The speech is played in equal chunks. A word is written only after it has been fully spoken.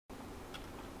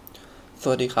ส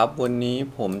วัสดีครับวันนี้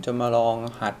ผมจะมาลอง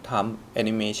หัดทำแอ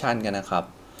นิเมชันกันนะครับ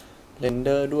เรนเด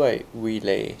อร์ด้วย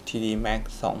vray 3D max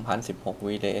 2016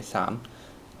 vray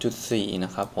 3.4 น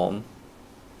ะครับผม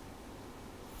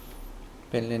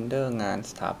เป็นเรนเดอร์งาน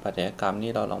สถาปัตยกรรม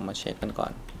นี่เราลองมาเช็คกันก่อ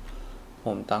นผ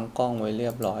มตั้งกล้องไว้เรี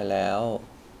ยบร้อยแล้ว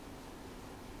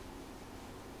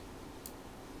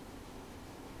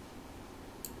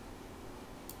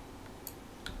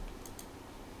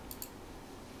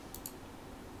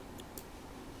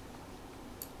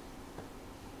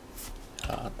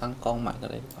ตั้งกล้องใหม่กัน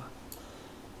เลยดีกว่า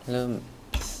เริ่ม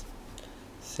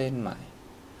เส้นใหม่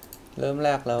เริ่มแร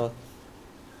กเรา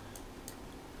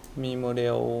มีโมเด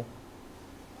ล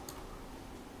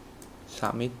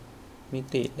3 มิ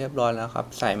ติเรียบร้อยแล้วครับ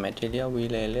ใส่ Material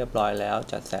Vray เรียบร้อยแล้ว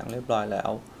จัดแสงเรียบร้อยแล้ว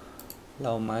เร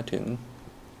ามาถึง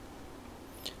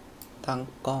ตั้ง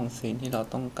กล้องซีนที่เรา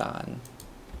ต้องการ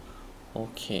โอ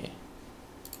เค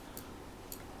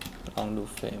ลองดู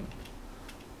เฟรม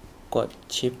กด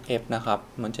Shift F นะครับ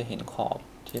มันจะเห็นขอบ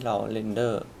ที่เราเรนเดอ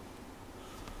ร์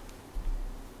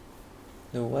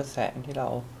ดูว่าแสงที่เรา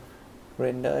เร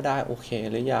นเดอร์ได้โอเค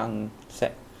หรือยัง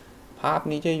ภาพ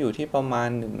นี้จะอยู่ที่ประมาณ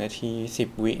1 นาที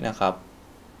 10 วินะครับ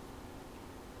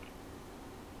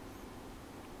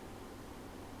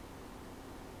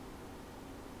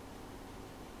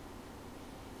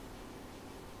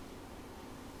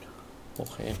โอ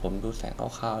เคผมดูแสงค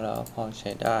ร่าวๆแล้วพอใ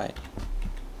ช้ได้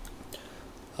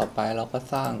ต่อไปเราก็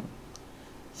สร้าง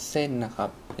เส้นนะครับ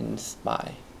เป็นสปาย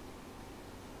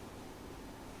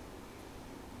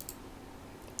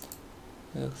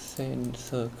เลือกเส้น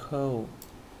Circle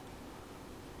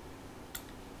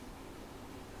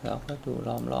แล้วก็ดู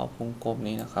ล้อมรอบวงกลม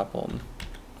นี้นะครับผม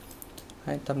ใ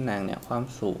ห้ตำแหน่งเนี่ยความ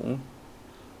สูง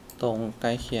ตรงใก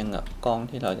ล้เคียงกับกล้อง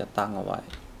ที่เราจะตั้งเอาไว้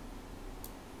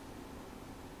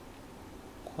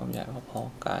ความใหญ่พอ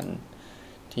ๆกัน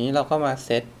ทีนี้เราก็มาเ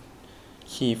ซต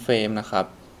คีย์เฟรมนะครับ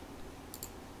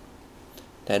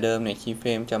แต่เดิมเนี่ยคีย์เฟร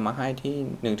มจะมาให้ที่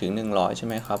1 ถึง 100ใช่ไ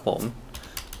หมครับผม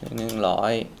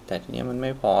100แต่ทีนี้มันไ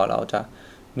ม่พอเราจะ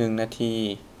1 นาที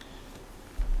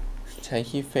ใช้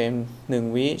คีย์เฟรม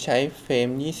1 วิใช้เฟรม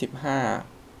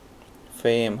25 เฟ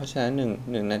รมเพราะฉะนั้น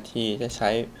1 นาทีจะใช้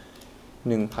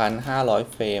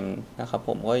 1,500 เฟรมนะครับผ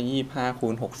มก็25 คู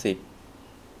ณ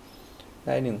 60ไ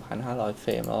ด้ 1,500 เฟ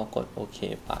รมแล้วก็กดโอเค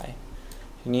ไป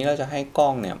ทีนี้เราจะให้กล้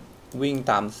องเนี่ยวิ่ง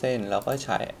ตามเส้นแล้วก็ใ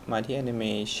ช้มาที่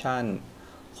Animation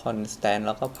constraint แ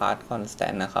ล้วก็ path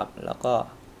constraint นะครับแล้วก็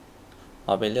เอ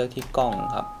าไปเลือกที่กล้อง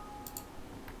ครับ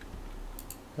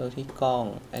เลือกที่กล้อง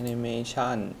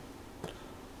Animation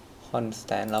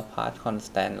constraint แล้ว path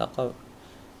constraint แล้วก็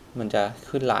มันจะ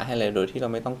ขึ้นลายให้เลยโดยที่เรา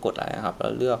ไม่ต้องกดอะไรนะครับเรา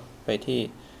เลือกไปที่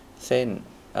เส้น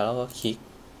แล้วก็คลิก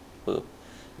ปึ๊บ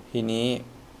ทีนี้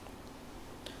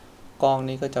กล้อง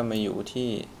นี้ก็จะมาอยู่ที่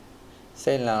เ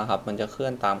ส้นแล้วนะครับมันจะเคลื่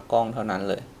อนตามกล้องเท่านั้น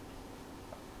เลย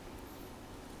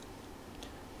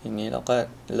ทีนี้เราก็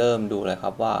เริ่มดูเลยค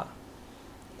รับว่า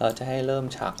เราจะให้เริ่ม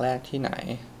ฉากแรกที่ไหน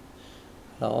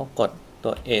เราก็กด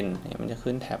ตัว N เนี่ยมันจะ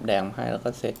ขึ้นแถบแดงให้แล้วก็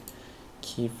เซต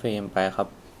คีย์เฟรมไปครับ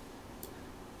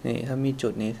นี่ถ้ามีจุ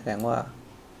ดนี้แสดงว่า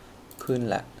ขึ้น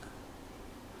แหละ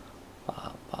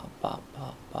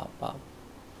ปั๊บ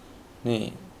นี่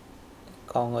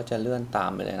กล้องก็จะเลื่อนตา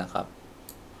มไปเลยนะครับ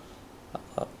แล้ว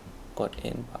ก็กด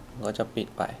N ปั๊บก็จะปิด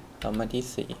ไปแล้วมา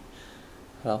ที่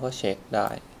4เราก็เช็คได้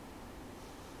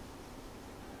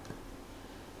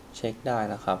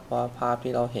นะครับว่าภาพ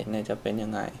ที่เราเห็นเนี่ยจะเป็นยั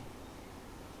งไง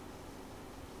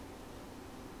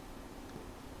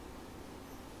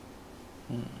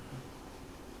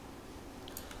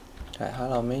แต่ถ้า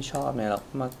เราไม่ชอบเนี่ยเรา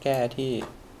ก็มาแก้ที่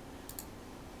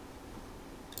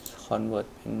convert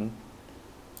เป็น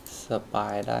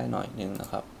spline ได้หน่อยหนึ่งนะ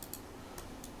ครับ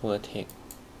vertex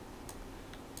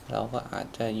เราก็อาจ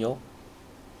จะยก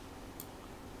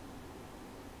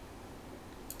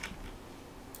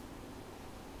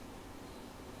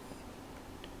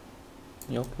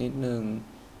นิดนึง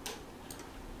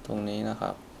ตรงนี้นะค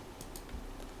รับ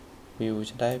วิว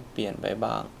จะได้เปลี่ยนไป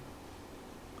บ้าง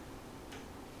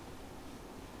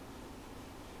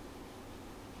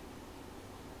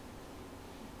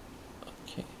โอเ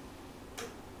ค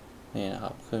นี่นะค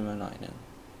รับขึ้นมาหน่อยหนึ่ง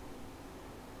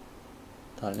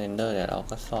ตอนเรนเดอร์เดี๋ยวเรา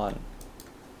ก็ซ่อน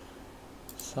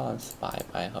สปาย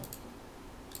ไปครับ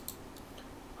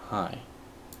หาย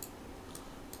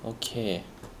โอเค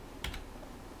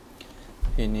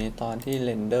ทีนี้ตอนที่เร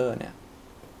นเดอร์เนี่ย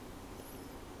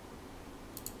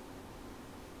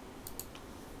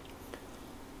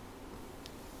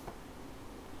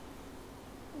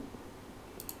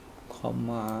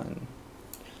command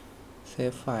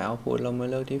save file output เรามา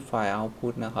เลือกที่ไฟล์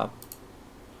output นะครับ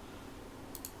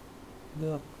เ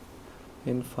ลือก เ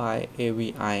ป็นไฟล์ avi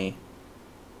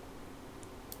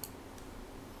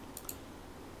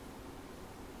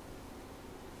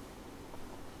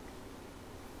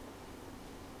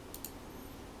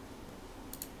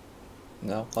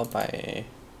แล้วก็ไป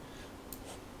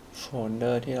โฟลเด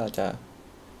อร์ที่เราจะ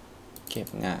เก็บ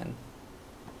งาน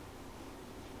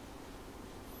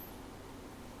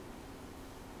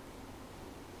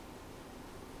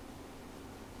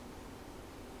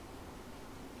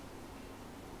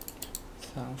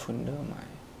สร้างโฟลเดอร์ใหม่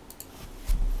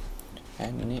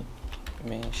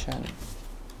animation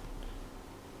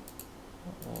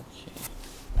โอเค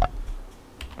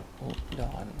อุด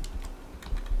ร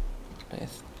เร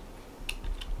ส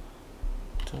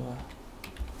ตัว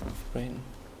เป็น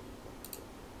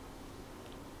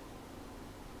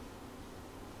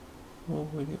รูป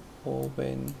วิดีโอเป็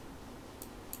น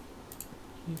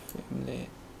ที่เฟรมเรท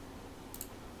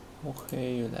โอเค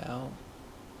อยู่แล้ว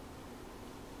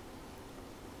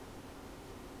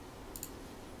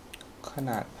ข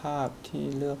นาดภาพที่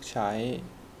เลือกใช้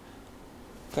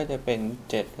ก็จะเป็น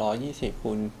720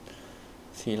คูณ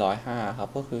405ครับ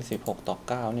ก็คือ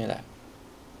16:9นี่แหละ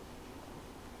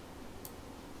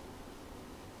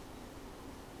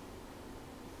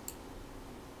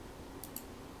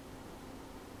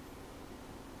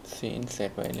ซีนเสร็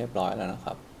จไว้เรียบร้อยแล้วนะค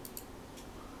รับ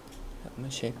เดี๋ยวมา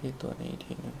เช็คที่ตัวนี้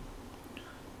ทีนึง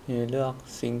นี่เลือก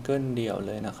ซิงเกิลเดี่ยวเ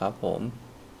ลยนะครับผม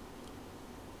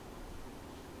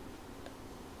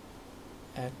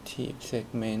Active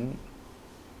Segment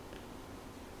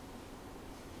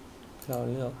เรา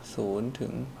เลือก0 ถึ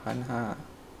ง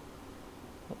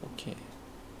 1,500 โอเค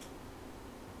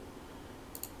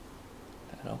แ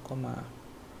ล้วเราก็มา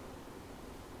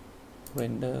เร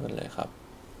นเดอร์กันเลยครับ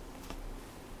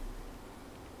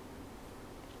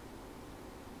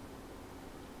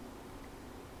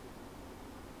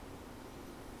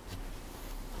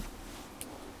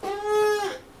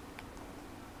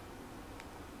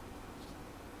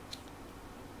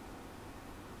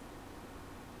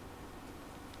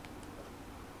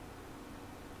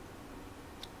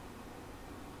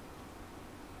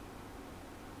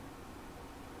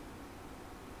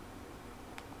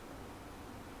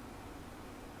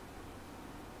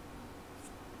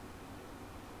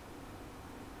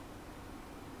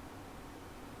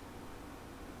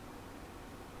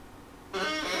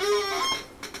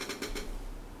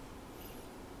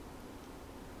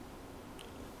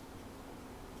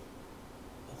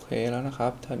โอเคแล้วนะครั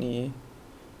บเท่านี้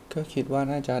ก็คิดว่า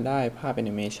น่าจะได้ภาพแอ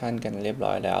นิเมชันกันเรียบร้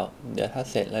อยแล้วเดี๋ยวถ้า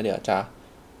เสร็จแล้วเดี๋ยวจะ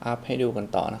อัพให้ดูกัน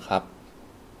ต่อนะครับ